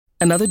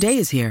Another day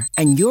is here,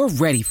 and you're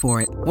ready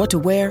for it. What to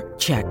wear?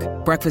 Check.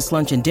 Breakfast,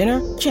 lunch, and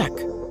dinner? Check.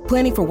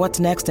 Planning for what's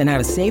next and how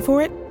to save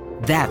for it?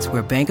 That's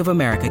where Bank of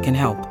America can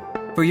help.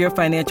 For your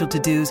financial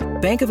to-dos,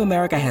 Bank of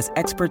America has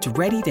experts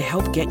ready to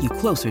help get you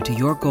closer to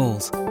your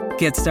goals.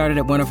 Get started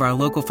at one of our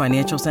local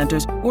financial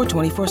centers or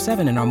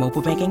 24/7 in our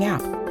mobile banking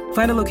app.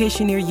 Find a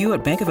location near you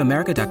at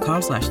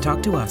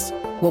bankofamerica.com/talktous.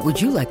 What would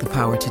you like the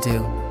power to do?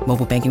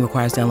 Mobile banking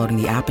requires downloading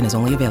the app and is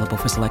only available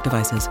for select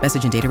devices.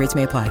 Message and data rates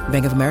may apply.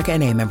 Bank of America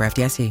N.A., member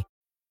FDIC.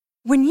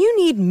 When you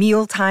need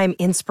mealtime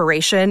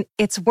inspiration,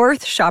 it's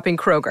worth shopping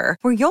Kroger,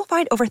 where you'll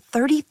find over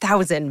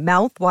 30,000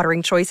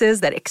 mouth-watering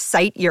choices that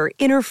excite your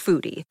inner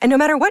foodie. And no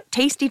matter what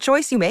tasty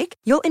choice you make,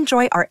 you'll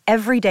enjoy our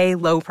everyday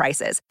low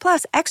prices,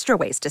 plus extra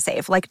ways to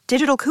save, like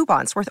digital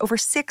coupons worth over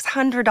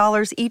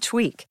 $600 each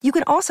week. You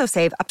can also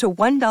save up to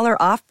 $1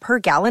 off per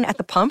gallon at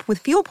the pump with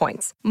fuel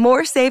points.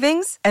 More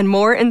savings and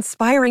more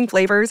inspiring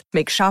flavors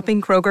make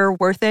shopping Kroger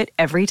worth it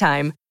every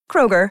time.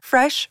 Kroger,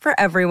 fresh for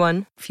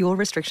everyone. Fuel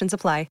restrictions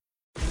apply.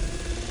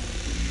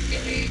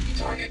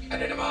 Target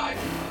identified.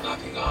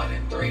 Locking on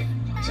in 3,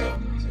 2,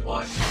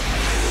 1.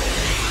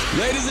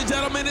 Ladies and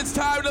gentlemen, it's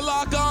time to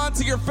lock on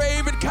to your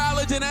favorite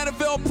college and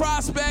NFL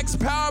prospects,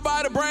 powered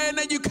by the brand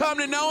that you come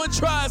to know and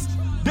trust,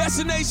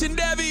 Destination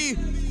Devy.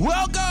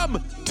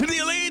 Welcome to the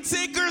Elite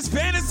Seekers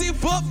Fantasy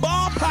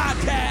Football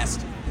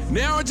Podcast.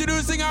 Now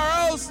introducing our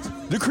host,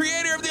 the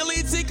creator of the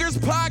Elite Seekers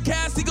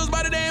Podcast. He goes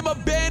by the name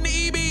of Ben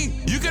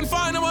Eby. You can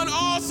find him on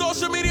all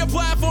social media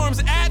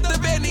platforms at the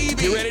Ben Eby.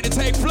 Get ready to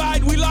take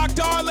flight. We locked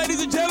on,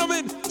 ladies and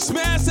gentlemen.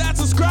 Smash that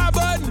subscribe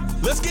button.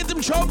 Let's get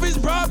them trophies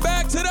brought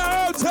back to the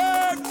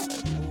hotel.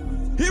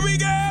 Here we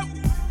go.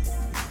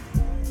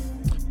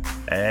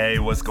 Hey,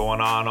 what's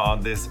going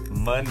on this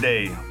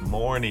Monday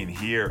morning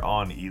here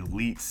on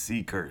Elite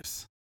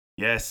Seekers?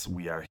 Yes,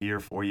 we are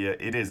here for you.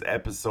 It is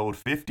episode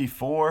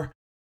 54.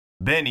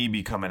 Ben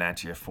Eby coming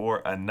at you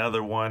for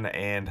another one,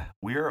 and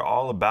we are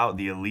all about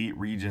the Elite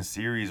Region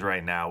Series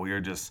right now. We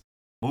are just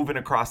moving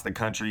across the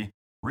country,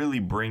 really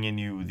bringing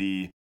you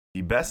the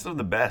best of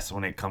the best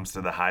when it comes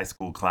to the high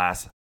school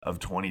class of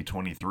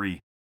 2023.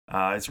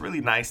 It's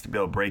really nice to be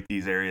able to break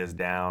these areas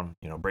down,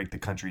 break the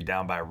country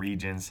down by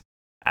regions,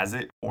 as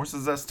it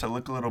forces us to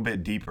look a little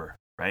bit deeper,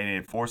 right?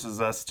 It forces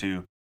us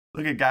to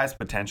look at guys'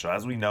 potential.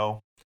 As we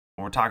know,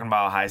 when we're talking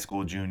about high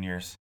school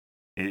juniors,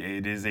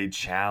 it is a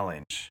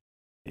challenge.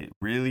 It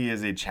really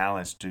is a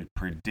challenge to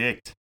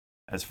predict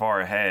as far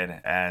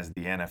ahead as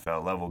the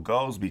NFL level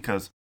goes,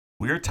 because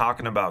we're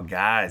talking about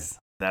guys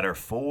that are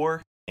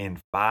 4 and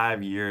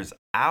 5 years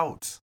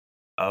out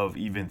of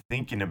even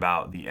thinking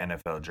about the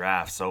NFL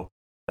draft. So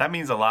that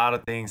means a lot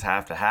of things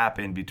have to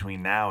happen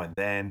between now and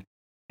then.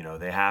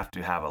 They have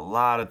to have a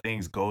lot of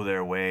things go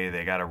their way.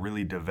 They got to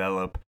really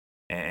develop.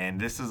 And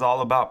this is all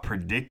about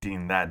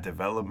predicting that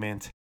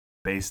development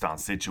based on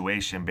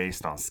situation,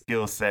 based on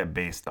skill set,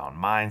 based on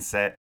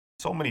mindset.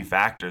 So many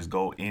factors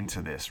go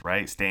into this,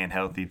 right? Staying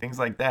healthy, things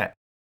like that.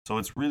 So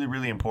it's really,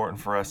 really important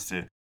for us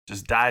to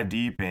just dive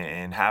deep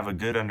and have a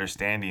good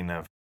understanding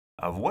of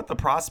what the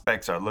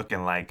prospects are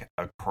looking like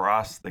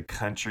across the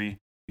country,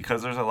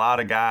 because there's a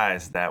lot of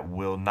guys that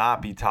will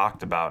not be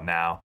talked about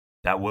now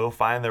that will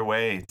find their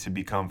way to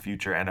become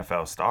future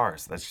NFL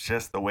stars. That's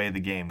just the way the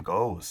game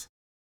goes.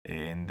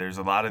 And there's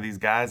a lot of these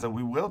guys that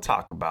we will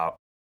talk about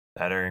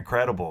that are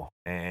incredible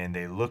and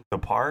they look the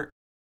part,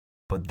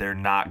 but they're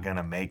not going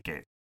to make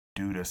it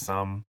due to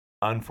some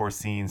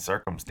unforeseen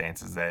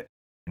circumstances that,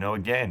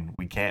 again,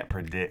 we can't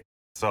predict.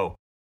 So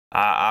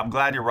I'm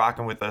glad you're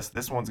rocking with us.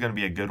 This one's going to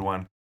be a good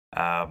one.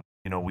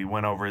 We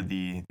went over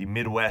the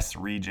Midwest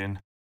region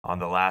on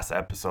the last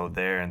episode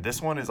there, and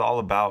this one is all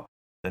about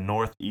the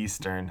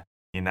Northeastern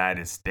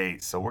United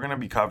States. So we're going to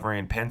be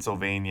covering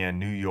Pennsylvania,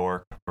 New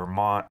York,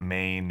 Vermont,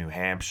 Maine, New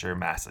Hampshire,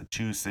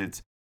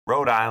 Massachusetts,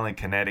 Rhode Island,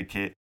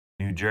 Connecticut,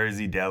 New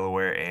Jersey,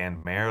 Delaware,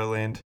 and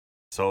Maryland.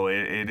 So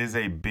it is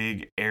a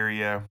big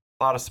area,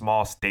 a lot of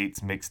small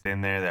states mixed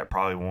in there that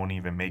probably won't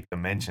even make the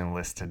mention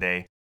list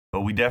today.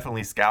 But we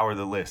definitely scour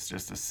the list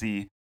just to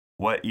see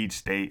what each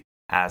state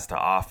has to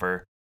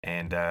offer.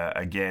 And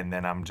again,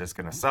 then I'm just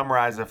going to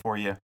summarize it for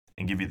you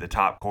and give you the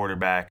top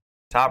quarterback,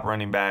 top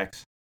running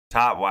backs,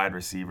 top wide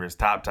receivers,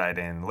 top tight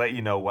end, let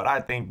you know what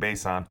I think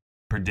based on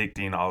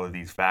predicting all of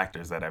these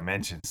factors that I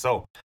mentioned.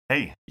 So,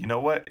 hey, you know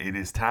what? It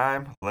is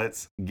time.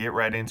 Let's get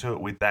right into it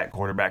with that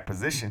quarterback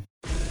position.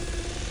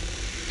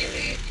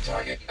 Elite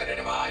target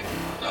identified.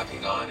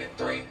 Locking on in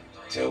 3,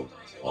 2,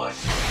 1.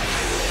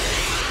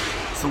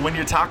 So when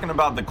you're talking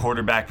about the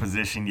quarterback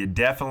position, you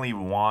definitely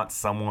want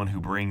someone who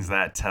brings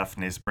that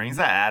toughness, brings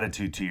that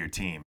attitude to your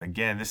team.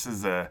 Again, this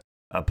is a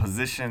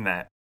position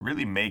that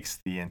really makes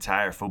the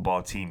entire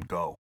football team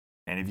go.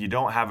 And if you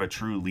don't have a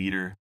true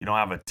leader, you don't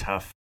have a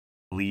tough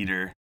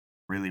leader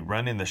really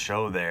running the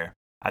show there,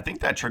 I think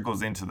that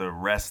trickles into the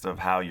rest of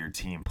how your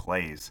team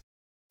plays.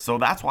 So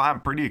that's why I'm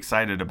pretty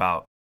excited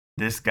about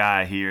this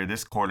guy here,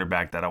 this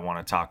quarterback that I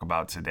want to talk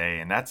about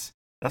today. And that's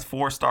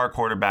 4-star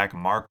quarterback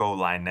Marco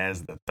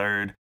Lainez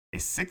III, a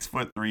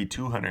 6'3",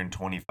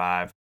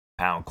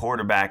 225-pound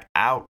quarterback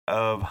out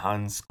of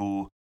Hun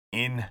School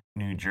in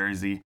New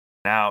Jersey.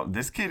 Now,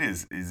 this kid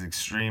is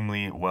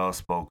extremely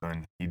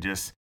well-spoken.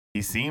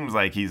 He seems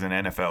like he's an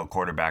NFL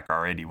quarterback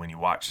already when you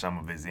watch some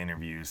of his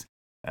interviews.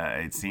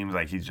 It seems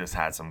like he's just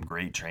had some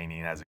great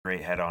training, has a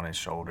great head on his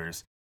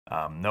shoulders,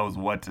 knows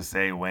what to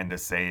say, when to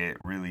say it,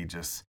 really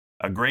just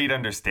a great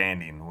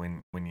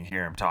understanding when you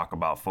hear him talk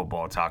about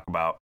football, talk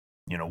about,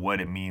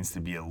 what it means to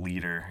be a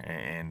leader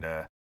and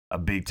a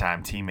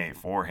big-time teammate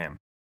for him.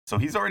 So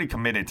he's already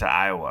committed to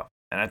Iowa.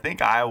 And I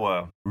think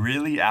Iowa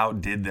really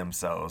outdid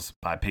themselves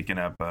by picking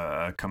up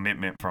a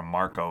commitment from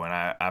Marco. And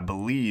I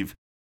believe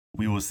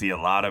we will see a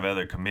lot of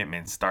other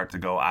commitments start to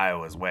go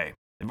Iowa's way.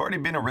 They've already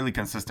been a really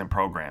consistent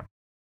program.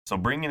 So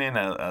bringing in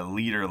a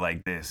leader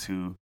like this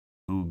who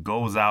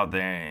goes out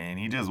there and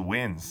he just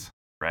wins,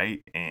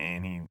 right?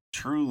 And he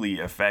truly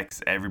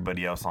affects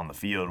everybody else on the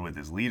field with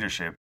his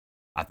leadership.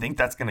 I think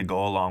that's going to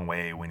go a long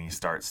way when he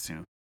starts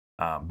to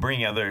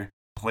bring other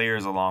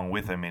players along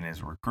with him in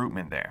his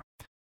recruitment there.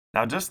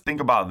 Now, just think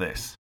about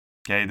this,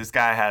 okay? This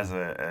guy has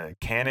a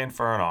cannon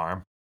for an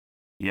arm.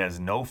 He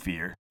has no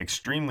fear,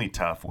 extremely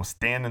tough, will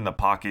stand in the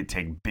pocket,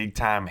 take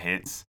big-time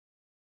hits,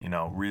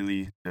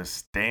 really just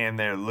stand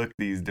there, look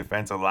these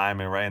defensive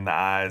linemen right in the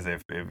eyes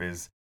if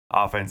his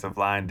offensive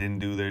line didn't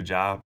do their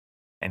job,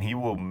 and he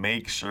will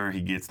make sure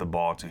he gets the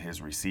ball to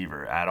his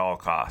receiver at all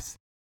costs.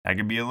 That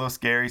could be a little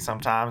scary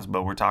sometimes,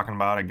 but we're talking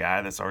about a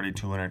guy that's already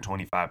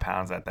 225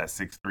 pounds at that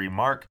 6'3"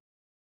 mark.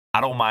 I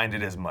don't mind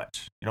it as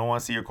much. You don't want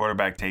to see your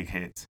quarterback take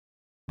hits,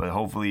 but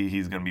hopefully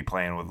he's going to be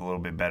playing with a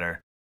little bit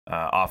better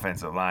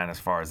offensive line as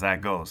far as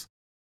that goes.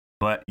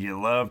 But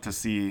you love to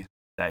see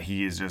that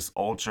he is just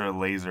ultra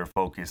laser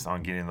focused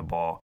on getting the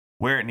ball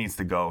where it needs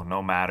to go,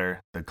 no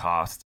matter the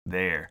cost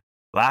there.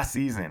 Last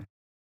season,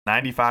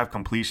 95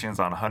 completions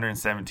on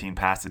 117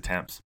 pass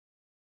attempts.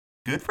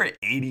 Good for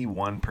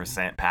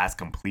 81% pass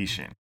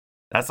completion.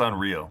 That's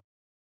unreal.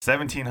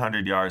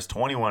 1,700 yards,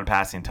 21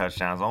 passing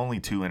touchdowns, only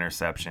 2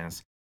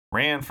 interceptions.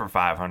 Ran for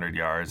 500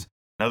 yards,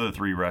 another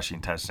 3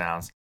 rushing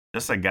touchdowns.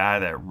 Just a guy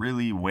that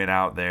really went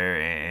out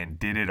there and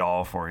did it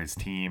all for his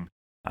team.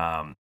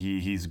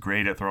 He's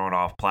great at throwing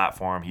off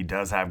platform. He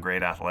does have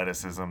great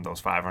athleticism. Those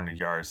 500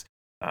 yards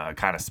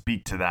kind of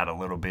speak to that a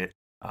little bit.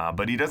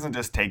 But he doesn't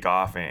just take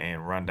off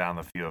and run down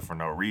the field for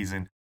no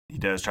reason. He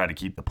does try to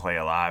keep the play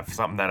alive.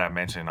 Something that I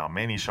mentioned on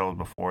many shows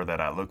before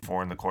that I look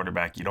for in the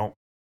quarterback. You don't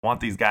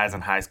want these guys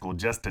in high school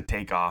just to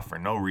take off for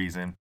no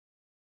reason.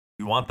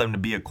 You want them to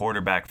be a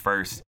quarterback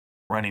first,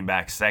 running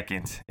back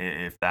second,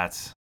 if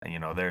that's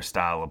their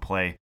style of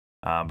play.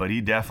 But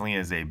he definitely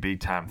is a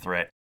big-time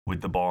threat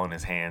with the ball in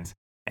his hands,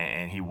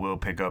 and he will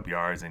pick up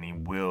yards, and he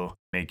will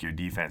make your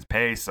defense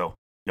pay. So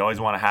you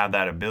always want to have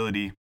that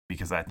ability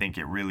because I think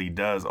it really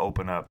does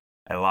open up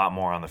a lot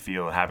more on the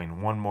field,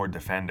 having one more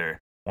defender,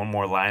 one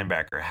more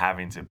linebacker,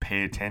 having to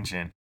pay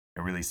attention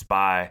and really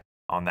spy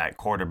on that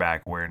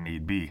quarterback where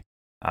need be.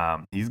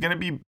 He's gonna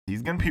be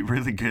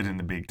really good in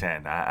the Big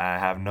Ten. I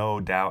have no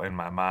doubt in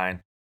my mind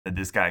that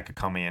this guy could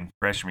come in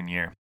freshman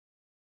year,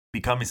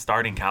 become a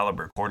starting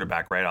caliber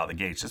quarterback right out of the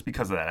gates just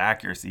because of that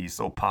accuracy. He's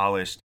so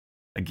polished.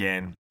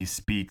 Again, he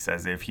speaks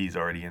as if he's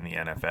already in the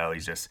NFL.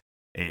 He's just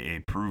a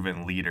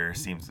proven leader,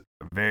 seems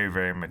very,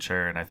 very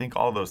mature. And I think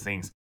all those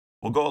things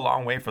will go a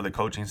long way for the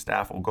coaching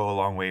staff, will go a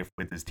long way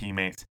with his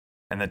teammates,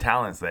 and the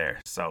talent's there.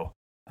 So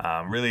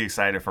I'm really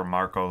excited for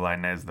Marco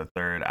Lainez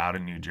III out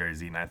of New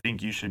Jersey, and I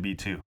think you should be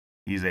too.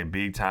 He's a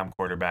big-time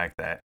quarterback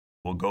that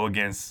will go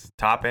against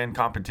top-end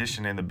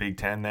competition in the Big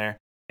Ten there.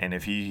 And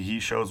if he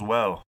shows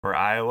well for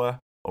Iowa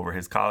over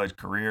his college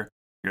career,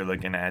 you're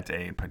looking at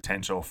a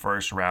potential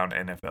first-round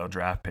NFL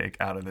draft pick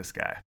out of this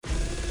guy.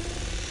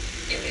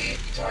 Elite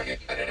target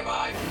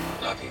identified.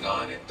 Locking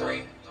on in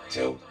 3,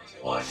 2,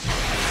 1.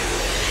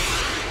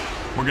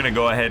 We're going to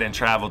go ahead and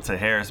travel to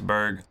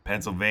Harrisburg,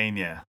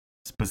 Pennsylvania,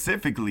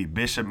 specifically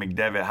Bishop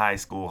McDevitt High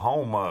School,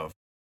 home of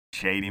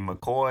Shady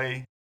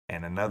McCoy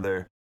and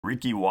another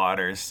Ricky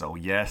Waters. So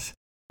yes,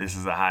 this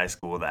is a high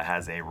school that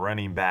has a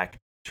running back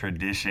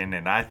tradition,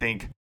 and I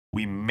think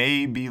we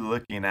may be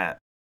looking at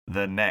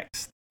the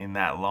next in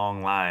that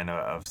long line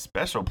of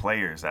special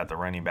players at the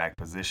running back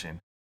position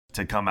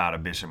to come out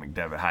of Bishop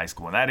McDevitt High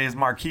School. And that is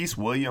Marquise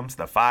Williams,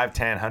 the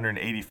 5'10",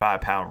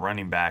 185-pound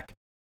running back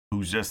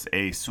who's just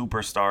a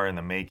superstar in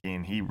the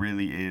making. He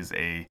really is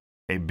a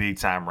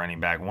big-time running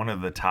back, one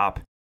of the top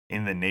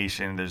in the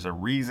nation. There's a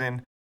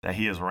reason that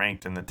he is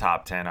ranked in the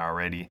top 10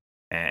 already,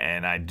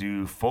 and I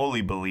do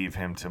fully believe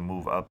him to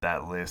move up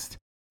that list.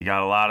 You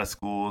got a lot of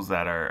schools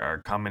that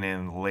are coming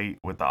in late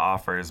with the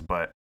offers,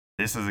 but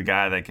this is a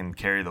guy that can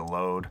carry the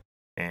load,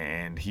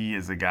 and he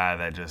is a guy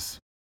that just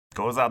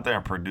goes out there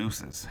and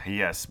produces. He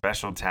has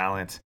special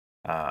talent,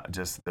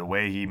 just the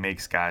way he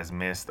makes guys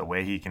miss, the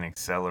way he can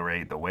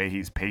accelerate, the way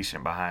he's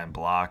patient behind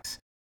blocks.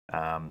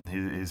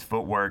 His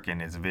footwork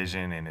and his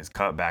vision and his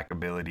cutback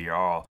ability are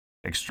all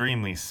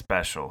extremely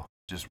special,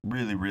 just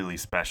really, really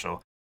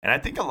special. And I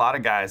think a lot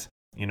of guys,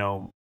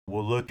 will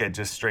look at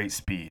just straight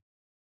speed.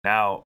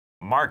 Now,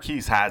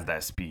 Marquise has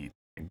that speed.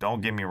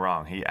 Don't get me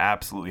wrong. He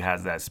absolutely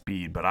has that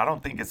speed, but I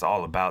don't think it's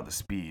all about the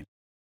speed.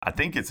 I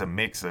think it's a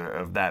mix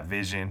of that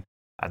vision.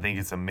 I think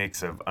it's a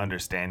mix of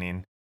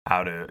understanding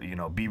how to,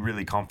 be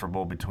really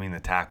comfortable between the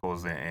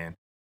tackles and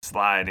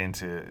slide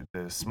into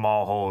the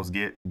small holes,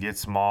 get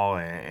small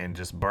and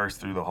just burst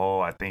through the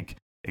hole. I think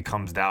it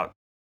comes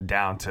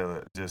down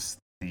to just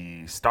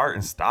the start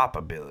and stop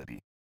ability.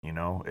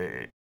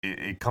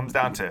 It comes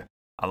down to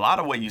a lot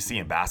of what you see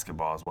in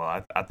basketball as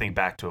well. I think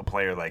back to a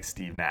player like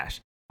Steve Nash.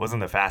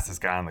 Wasn't the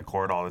fastest guy on the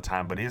court all the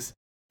time, but his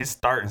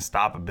start and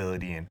stop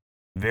ability and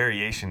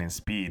variation in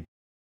speed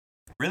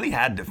really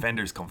had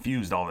defenders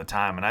confused all the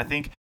time. And I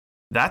think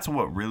that's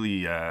what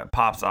really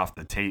pops off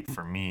the tape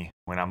for me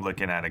when I'm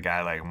looking at a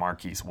guy like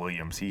Marquise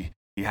Williams. He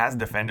has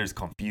defenders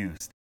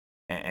confused.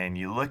 And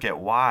you look at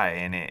why,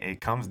 and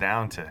it comes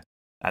down to,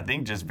 I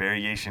think, just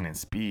variation in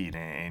speed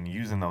and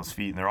using those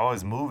feet. And they're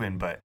always moving,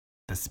 but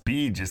the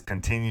speed just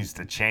continues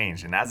to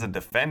change. And as a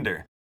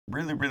defender,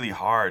 really, really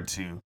hard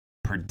to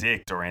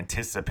predict or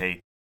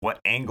anticipate what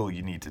angle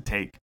you need to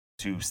take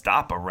to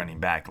stop a running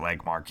back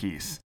like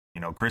Marquise.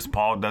 Chris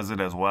Paul does it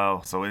as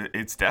well. So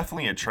it's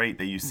definitely a trait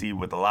that you see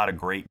with a lot of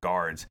great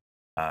guards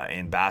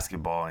in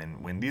basketball.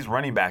 And when these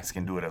running backs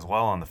can do it as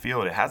well on the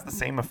field, it has the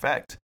same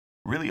effect.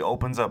 Really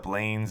opens up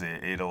lanes.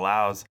 It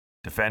allows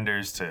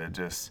defenders to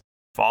just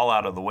fall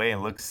out of the way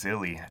and look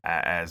silly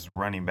as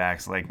running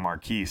backs like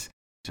Marquise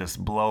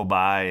just blow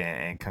by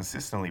and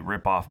consistently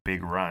rip off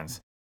big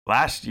runs.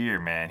 Last year,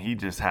 man, he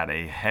just had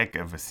a heck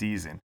of a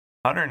season.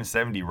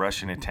 170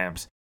 rushing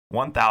attempts,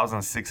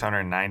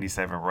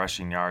 1,697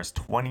 rushing yards,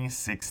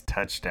 26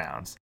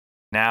 touchdowns.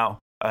 Now,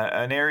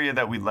 an area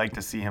that we'd like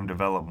to see him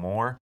develop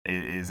more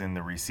is in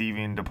the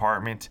receiving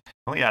department. He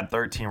only had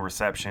 13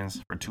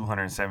 receptions for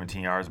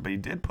 217 yards, but he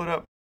did put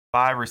up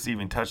 5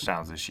 receiving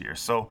touchdowns this year.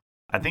 So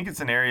I think it's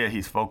an area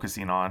he's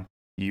focusing on.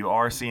 You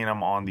are seeing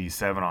him on the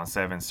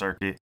 7-on-7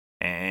 circuit,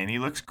 and he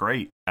looks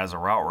great as a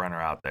route runner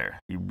out there.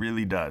 He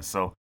really does.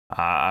 So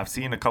I've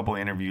seen a couple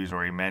interviews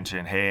where he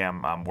mentioned, hey,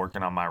 I'm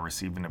working on my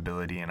receiving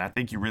ability, and I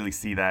think you really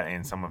see that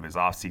in some of his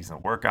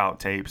offseason workout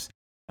tapes.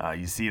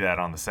 You see that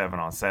on the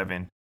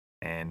 7-on-7,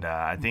 and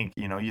I think,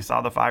 you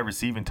saw the 5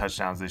 receiving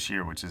touchdowns this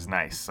year, which is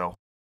nice. So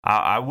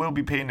I will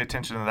be paying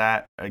attention to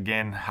that.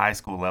 Again, high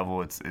school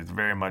level, it's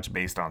very much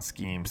based on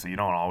scheme, so you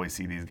don't always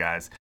see these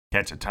guys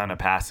catch a ton of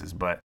passes,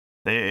 but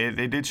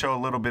they did show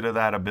a little bit of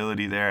that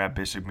ability there at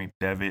Bishop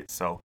McDevitt.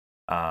 So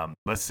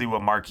let's see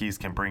what Marquise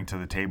can bring to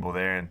the table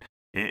there. And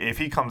if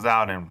he comes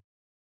out and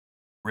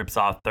rips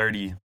off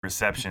 30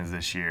 receptions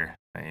this year,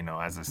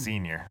 as a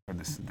senior or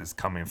this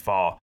coming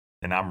fall,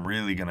 then I'm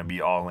really going to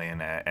be all in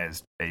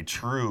as a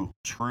true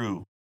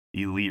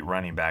elite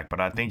running back.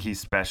 But I think he's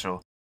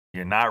special.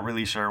 You're not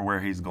really sure where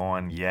he's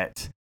going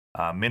yet.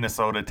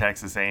 Minnesota,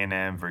 Texas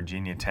A&M,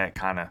 Virginia Tech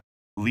kind of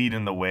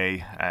leading the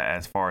way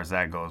as far as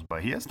that goes.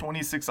 But he has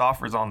 26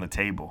 offers on the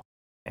table.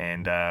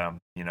 And,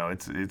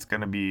 it's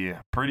going to be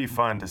pretty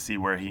fun to see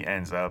where he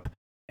ends up.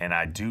 And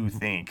I do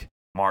think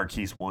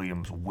Marquise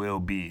Williams will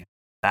be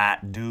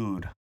that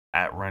dude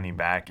at running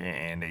back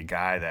and a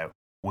guy that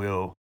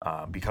will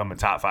become a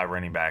top 5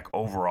 running back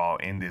overall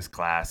in this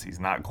class. He's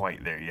not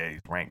quite there yet.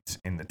 He's ranked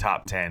in the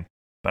top 10,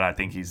 but I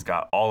think he's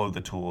got all of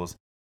the tools,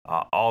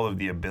 all of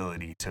the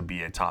ability to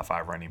be a top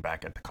 5 running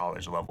back at the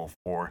college level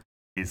for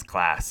his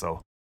class.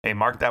 So, hey,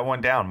 mark that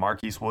one down.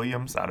 Marquise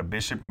Williams out of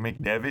Bishop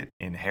McDevitt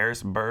in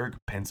Harrisburg,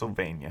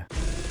 Pennsylvania.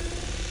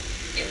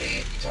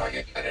 Elite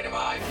target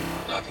identified.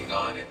 Locking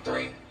on in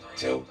 3,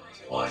 2,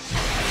 1.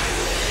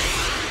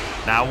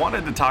 Now, I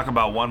wanted to talk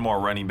about one more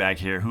running back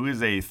here who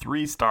is a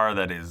 3-star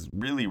that is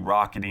really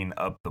rocketing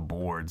up the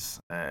boards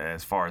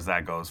as far as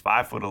that goes.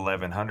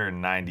 5'11",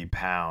 190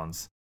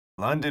 pounds.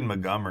 London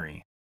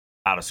Montgomery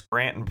out of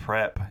Scranton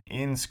Prep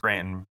in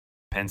Scranton,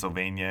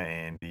 Pennsylvania.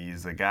 And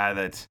he's a guy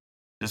that's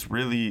just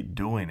really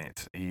doing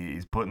it.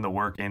 He's putting the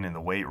work in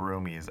the weight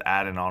room. He's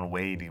adding on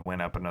weight. He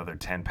went up another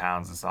 10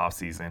 pounds this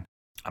offseason.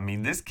 I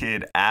mean, this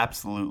kid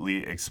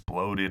absolutely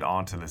exploded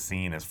onto the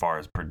scene as far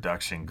as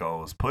production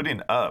goes,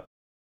 putting up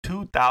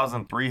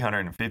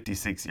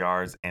 2,356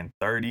 yards and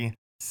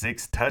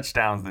 36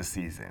 touchdowns this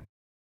season.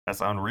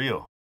 That's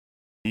unreal.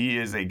 He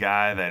is a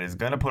guy that is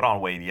going to put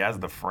on weight. He has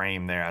the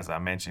frame there, as I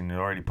mentioned. He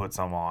already put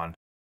some on.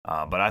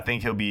 But I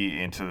think he'll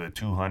be into the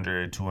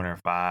 200,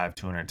 205,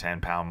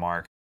 210-pound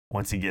mark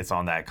once he gets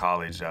on that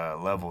college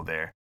level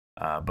there.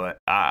 But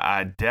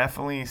I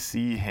definitely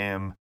see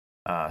him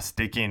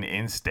sticking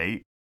in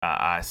state.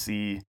 I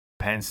see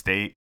Penn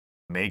State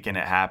making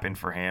it happen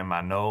for him. I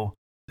know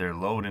they're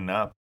loading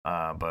up,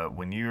 but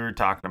when you're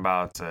talking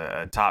about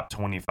a top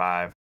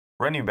 25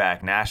 running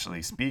back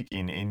nationally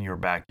speaking in your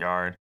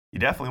backyard, you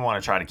definitely want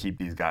to try to keep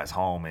these guys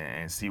home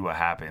and see what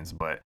happens.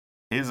 But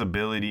his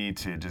ability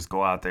to just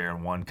go out there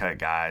and one-cut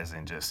guys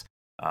and just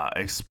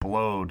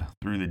explode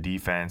through the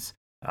defense,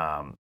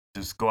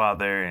 just go out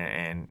there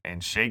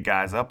and shake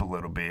guys up a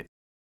little bit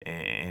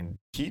and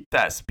keep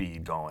that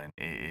speed going.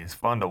 It's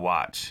fun to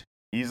watch.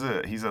 He's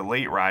a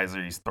late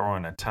riser. He's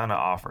throwing a ton of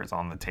offers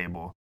on the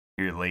table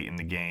here late in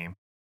the game.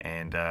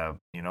 And,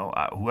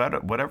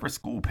 whatever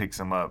school picks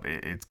him up,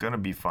 it's going to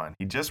be fun.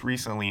 He just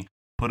recently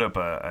put up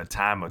a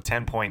time of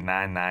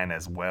 10.99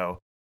 as well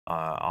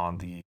on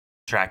the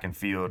track and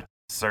field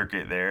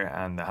circuit there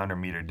on the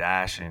 100-meter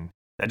dash. And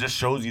that just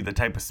shows you the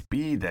type of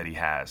speed that he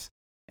has.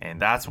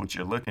 And that's what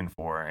you're looking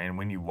for. And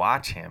when you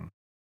watch him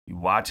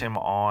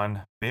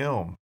on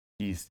film,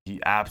 he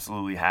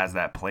absolutely has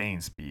that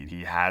playing speed.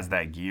 He has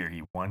that gear.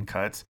 He one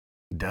cuts,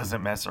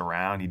 doesn't mess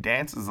around. He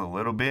dances a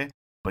little bit,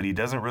 but he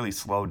doesn't really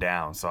slow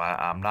down. So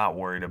I'm not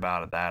worried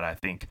about that. I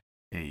think,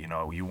 you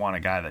know, you want a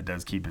guy that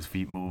does keep his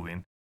feet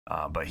moving.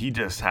 But he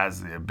just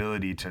has the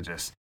ability to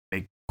just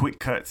make quick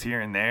cuts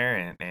here and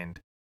there and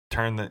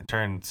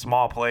turn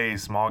small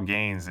plays, small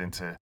gains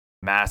into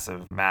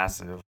massive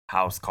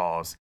house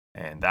calls.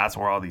 And that's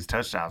where all these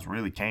touchdowns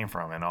really came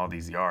from and all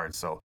these yards.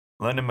 So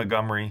London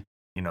Montgomery,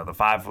 you know, the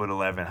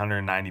 5'11",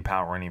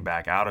 190-pound running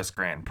back out of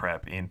Scranton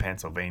Prep in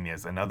Pennsylvania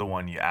is another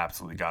one you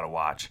absolutely got to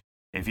watch.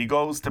 If he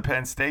goes to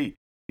Penn State,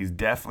 he's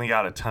definitely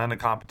got a ton of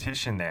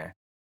competition there.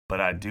 But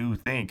I do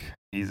think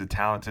he's a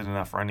talented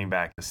enough running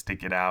back to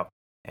stick it out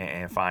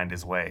and find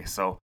his way.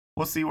 So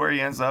we'll see where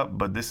he ends up,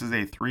 but this is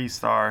a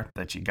 3-star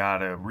that you got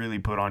to really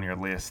put on your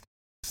list.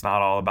 It's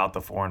not all about the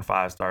 4 and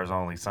 5 stars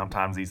only.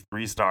 Sometimes these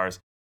 3 stars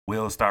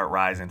will start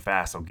rising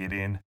fast, so get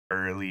in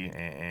early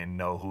and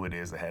know who it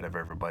is ahead of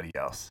everybody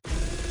else.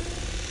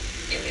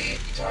 Unit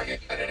target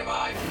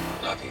identified.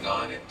 Locking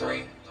on in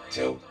 3,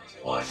 2,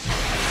 1.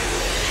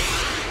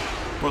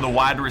 For the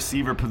wide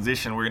receiver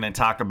position, we're going to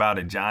talk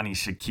about Johnny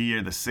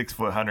Shakir, the 6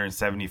 foot,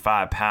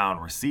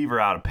 175-pound receiver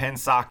out of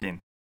Pennsauken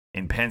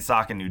in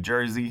Pennsauken, New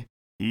Jersey.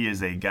 He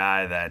is a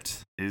guy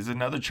that is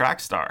another track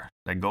star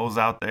that goes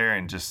out there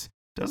and just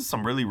does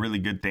some really, really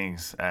good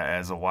things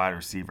as a wide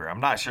receiver.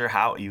 I'm not sure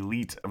how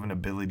elite of an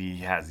ability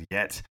he has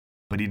yet,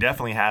 but he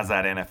definitely has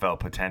that NFL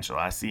potential.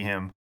 I see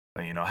him,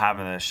 you know,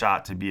 having a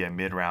shot to be a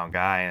mid-round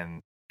guy.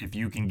 And if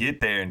you can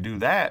get there and do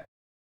that,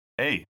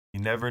 hey, you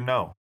never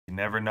know. You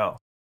never know.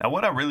 Now,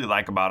 what I really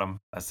like about him,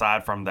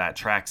 aside from that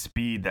track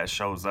speed that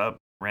shows up,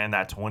 ran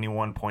that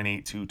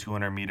 21.82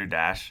 200-meter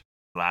dash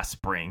last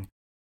spring.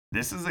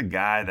 This is a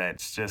guy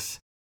that's just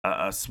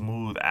a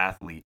smooth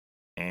athlete,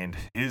 and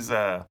his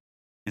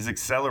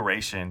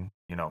acceleration,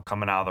 you know,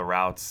 coming out of the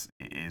routes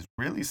is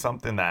really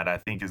something that I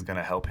think is going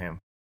to help him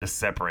to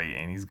separate.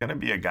 And he's going to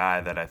be a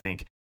guy that I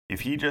think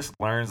if he just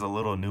learns a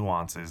little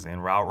nuances in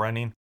route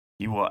running,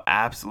 he will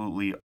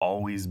absolutely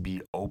always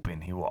be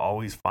open. He will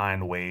always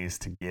find ways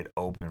to get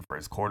open for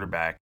his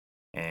quarterback.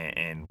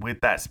 And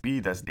with that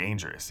speed, that's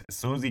dangerous. As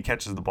soon as he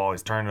catches the ball,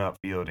 he's turning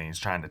upfield and he's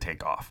trying to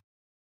take off.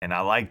 And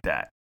I like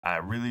that. I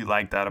really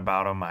like that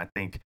about him. I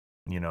think,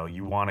 you know,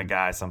 you want a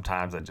guy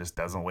sometimes that just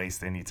doesn't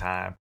waste any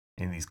time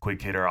in these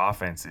quick hitter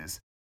offenses.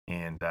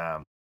 And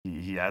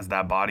he has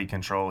that body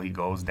control. He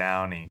goes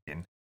down and he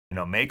can, you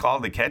know, make all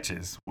the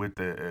catches with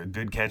a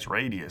good catch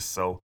radius.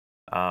 So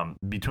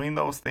between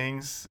those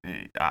things,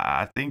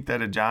 I think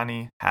that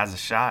Johnny has a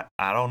shot.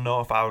 I don't know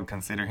if I would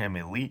consider him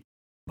elite,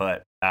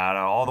 but out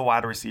of all the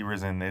wide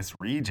receivers in this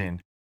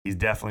region, he's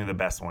definitely the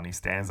best one. He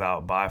stands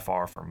out by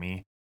far for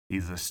me.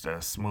 He's just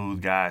a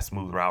smooth guy,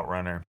 smooth route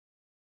runner.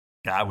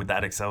 Guy with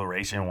that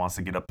acceleration, wants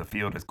to get up the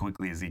field as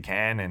quickly as he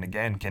can, and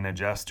again, can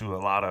adjust to a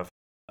lot of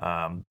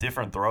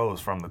different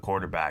throws from the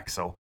quarterback.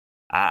 So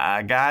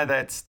a guy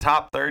that's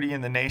top 30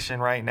 in the nation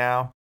right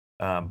now,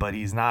 but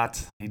he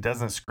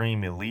doesn't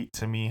scream elite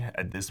to me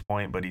at this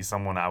point, but he's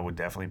someone I would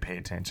definitely pay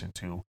attention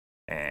to.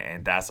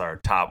 And that's our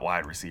top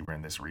wide receiver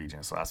in this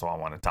region. So that's what I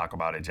want to talk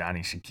about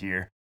Johnny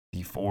Shakir,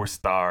 the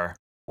 4-star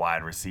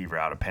wide receiver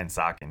out of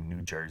Pennsauken,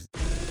 New Jersey.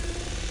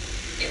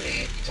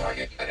 Unit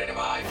target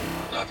identified.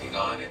 Locking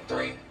on in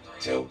 3,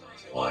 2,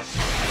 1.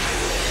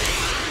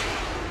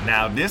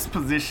 Now, this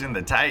position,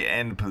 the tight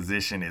end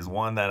position, is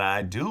one that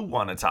I do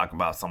want to talk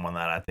about, someone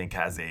that I think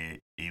has a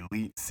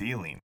elite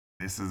ceiling.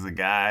 This is a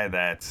guy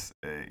that,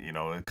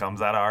 it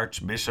comes out of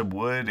Archbishop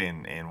Wood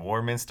in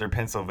Warminster,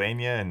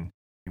 Pennsylvania, and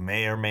you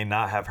may or may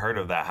not have heard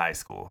of that high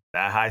school.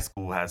 That high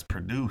school has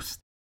produced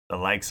the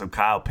likes of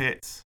Kyle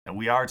Pitts, and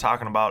we are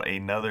talking about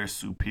another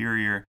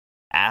superior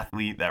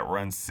athlete that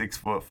runs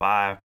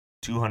 6'5",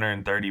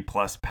 230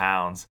 plus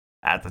pounds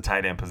at the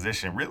tight end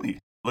position. Really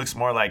looks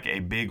more like a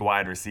big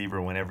wide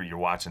receiver whenever you're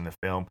watching the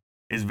film.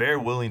 Is very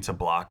willing to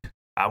block.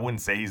 I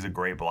wouldn't say he's a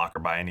great blocker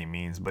by any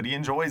means, but he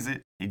enjoys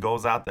it. He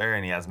goes out there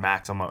and he has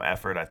maximum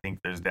effort. I think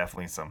there's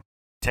definitely some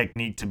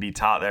technique to be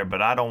taught there,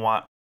 but I don't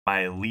want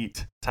my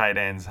elite tight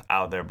ends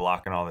out there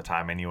blocking all the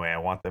time anyway. I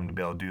want them to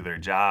be able to do their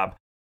job,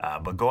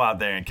 but go out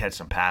there and catch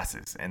some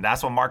passes. And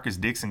that's what Marcus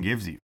Dixon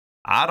gives you.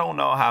 I don't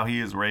know how he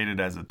is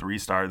rated as a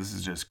 3-star. This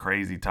is just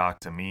crazy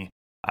talk to me.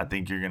 I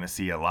think you're going to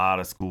see a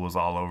lot of schools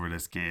all over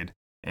this kid,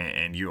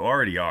 and you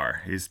already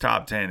are. His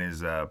top 10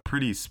 is a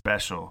pretty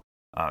special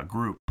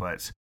group,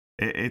 but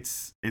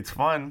it's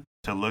fun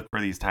to look for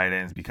these tight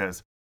ends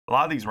because a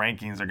lot of these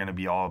rankings are going to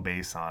be all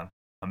based on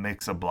a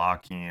mix of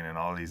blocking and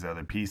all these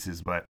other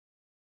pieces, but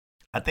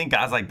I think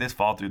guys like this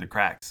fall through the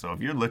cracks. So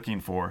if you're looking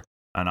for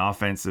an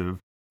offensive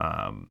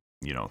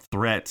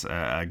threat,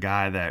 a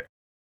guy that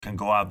can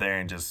go out there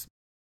and just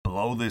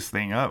blow this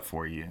thing up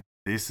for you,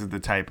 this is the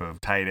type of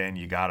tight end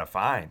you got to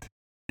find.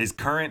 His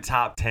current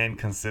top 10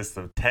 consists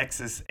of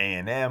Texas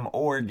A&M,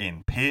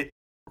 Oregon, Pitt,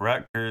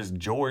 Rutgers,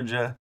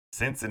 Georgia,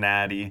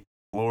 Cincinnati,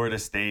 Florida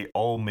State,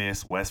 Ole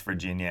Miss, West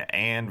Virginia,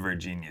 and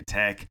Virginia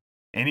Tech.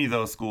 Any of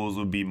those schools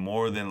would be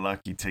more than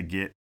lucky to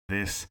get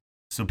this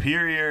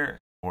superior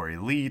or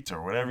elite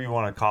or whatever you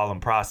want to call him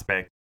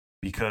prospect,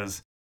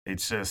 because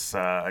it's just,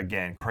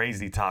 again,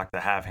 crazy talk to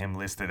have him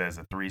listed as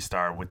a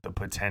 3-star with the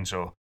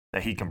potential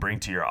that he can bring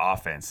to your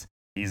offense.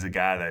 He's a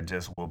guy that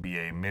just will be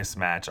a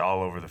mismatch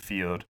all over the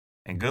field.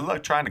 And good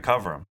luck trying to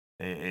cover him.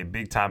 A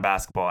big-time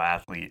basketball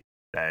athlete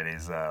that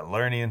is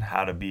learning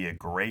how to be a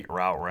great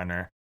route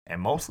runner and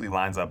mostly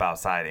lines up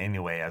outside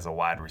anyway as a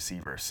wide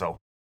receiver. So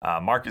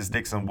Marcus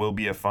Dixon will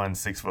be a fun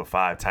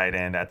 6'5" tight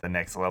end at the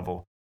next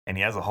level. And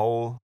he has a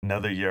whole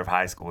another year of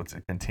high school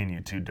to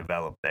continue to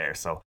develop there.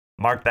 So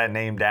mark that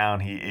name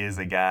down. He is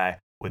a guy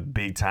with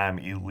big-time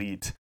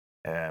elite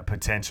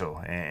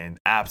potential and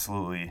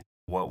absolutely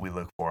what we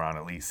look for on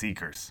Elite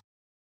Seekers.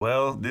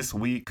 Well, this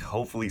week,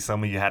 hopefully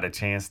some of you had a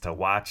chance to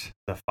watch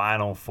the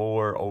Final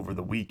Four over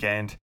the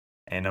weekend.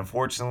 And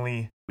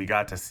unfortunately, we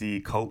got to see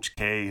Coach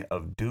K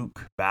of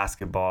Duke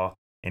basketball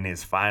in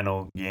his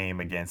final game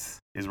against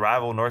his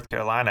rival North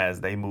Carolina as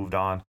they moved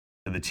on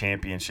to the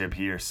championship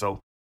here. So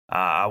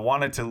I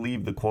wanted to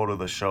leave the quote of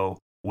the show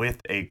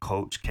with a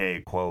Coach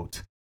K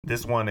quote.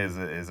 This one is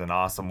an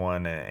awesome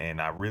one,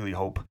 and I really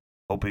hope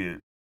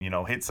it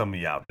hits some of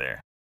you out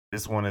there.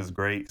 This one is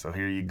great, so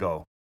here you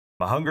go.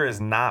 My hunger is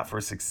not for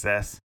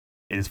success,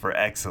 it is for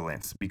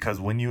excellence,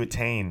 because when you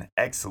attain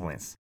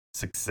excellence,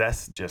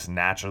 success just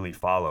naturally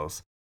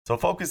follows. So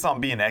focus on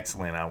being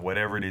excellent on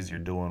whatever it is you're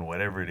doing,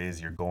 whatever it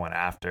is you're going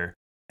after,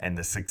 and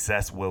the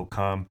success will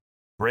come.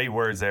 Great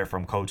words there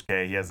from Coach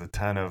K. He has a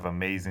ton of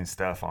amazing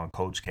stuff on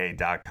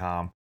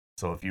CoachK.com.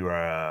 So if you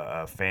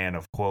are a fan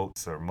of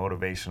quotes or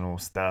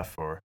motivational stuff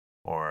or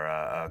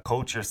a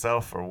coach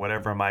yourself or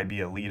whatever it might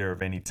be, a leader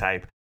of any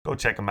type, go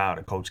check him out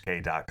at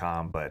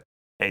CoachK.com. But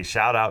hey,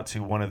 shout out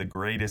to one of the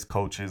greatest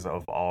coaches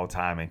of all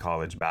time in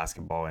college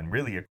basketball and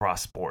really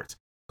across sports.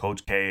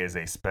 Coach K is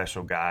a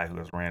special guy who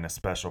has ran a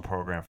special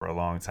program for a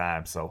long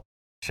time. So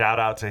shout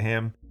out to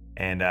him,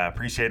 and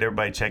appreciate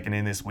everybody checking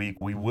in this week.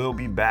 We will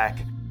be back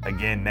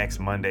again next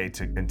Monday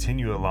to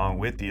continue along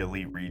with the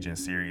Elite Region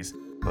series.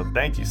 So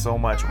thank you so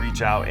much.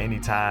 Reach out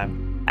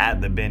anytime at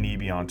the Ben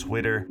Eby on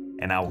Twitter,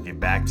 and I will get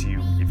back to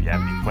you if you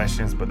have any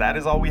questions. But that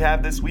is all we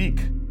have this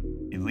week.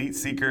 Elite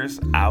Seekers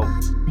out.